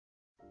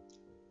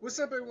What's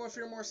up everyone,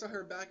 Fear Marcel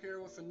here, back here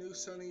with a new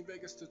Sony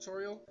Vegas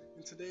tutorial.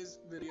 In today's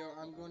video,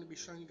 I'm going to be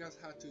showing you guys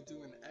how to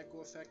do an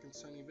echo effect in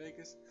Sony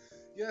Vegas.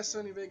 Yes,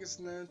 Sony Vegas is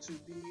known to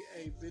be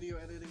a video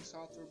editing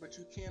software, but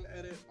you can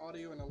edit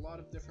audio in a lot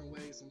of different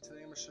ways, and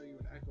today I'm going to show you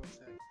an echo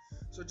effect.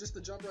 So just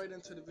to jump right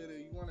into the video,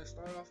 you want to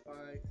start off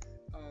by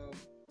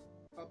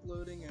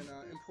uploading and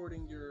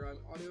importing your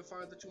audio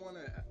file that you want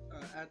to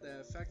add the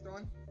effect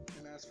on.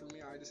 And as for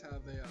me, I just have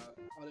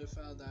a audio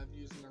file that I've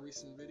used in a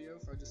recent video.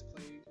 If I just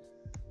play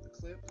the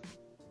clip.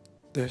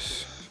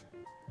 This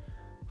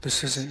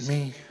isn't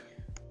me.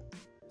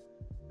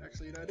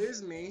 Actually, that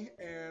is me,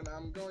 and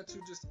I'm going to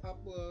just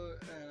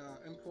upload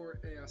and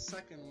import a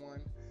second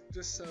one,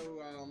 just so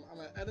I'm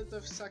gonna edit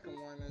the second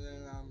one and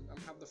then I'm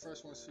have the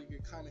first one so you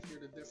can kind of hear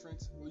the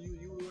difference. Well,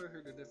 you will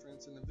hear the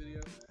difference in the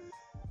video.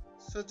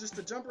 So just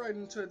to jump right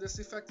into it, this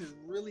effect is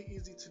really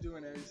easy to do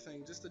and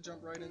everything. Just to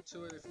jump right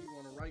into it, if you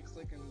want to right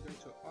click and go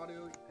to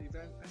audio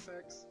event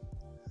effects,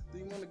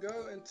 then you want to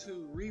go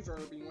into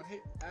reverb and you want to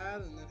hit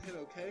add and then hit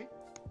OK.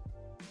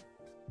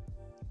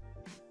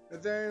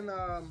 And then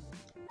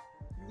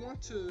you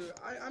want to,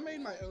 I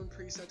made my own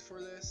preset for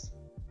this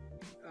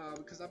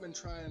because I've been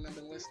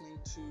listening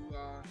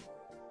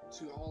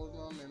to all of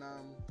them, and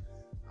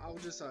I'll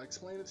just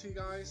explain it to you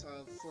guys.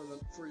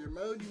 For your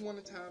mode, you want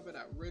it to have it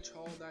at Rich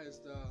Hall. That is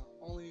the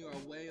only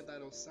way that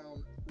it'll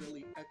sound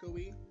really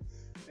echoey.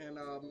 And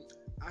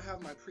I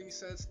have my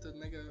presets to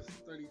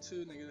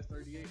 -32,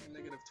 -38, and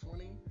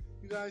 -20.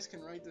 You guys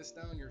can write this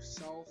down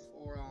yourself,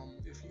 or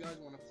if you guys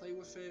want to play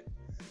with it.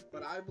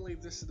 But I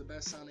believe this is the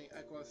best sounding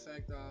echo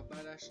effect,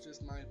 but that's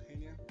just my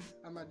opinion.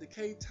 My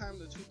decay time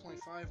to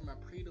 2.5, my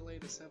pre-delay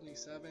to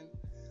 77,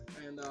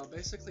 and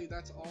basically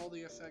that's all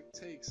the effect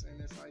takes.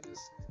 And if I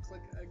just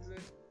click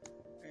exit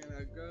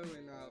and go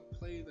and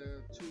play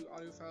the two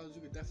audio files,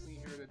 you could definitely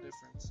hear the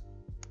difference.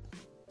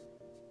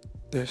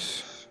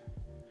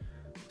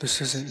 This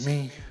isn't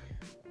me.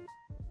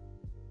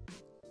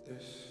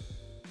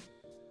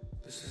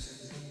 This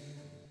isn't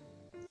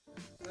me.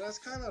 Now that's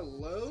kind of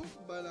low,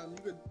 but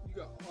you could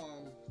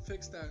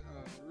fix that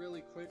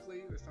really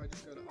quickly. If I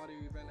just go to audio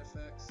event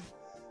effects,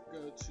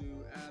 go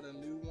to add a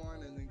new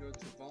one, and then go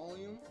to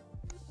volume,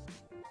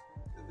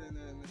 and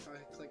then if I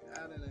click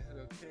add and I hit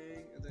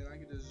OK, and then I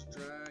can just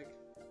drag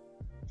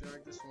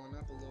this one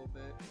up a little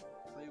bit,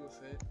 play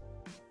with it.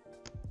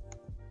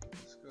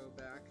 Let's go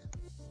back.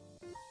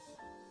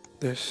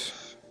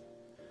 This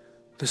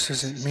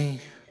isn't me.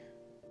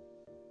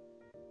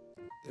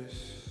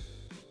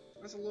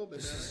 That's a little bit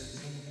better.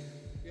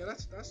 Yeah,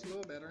 that's a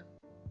little better.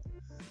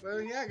 But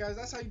yeah, guys,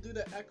 that's how you do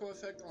the echo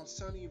effect on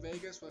Sony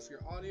Vegas with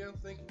your audio.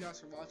 Thank you guys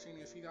for watching.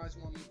 If you guys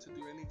want me to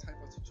do any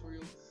type of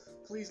tutorial,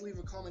 please leave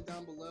a comment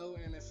down below.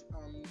 And if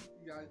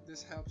you guys,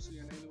 this helps you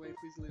in any way,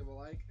 please leave a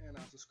like and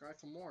subscribe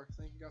for more.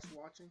 Thank you guys for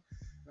watching,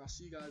 and I'll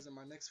see you guys in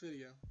my next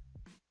video.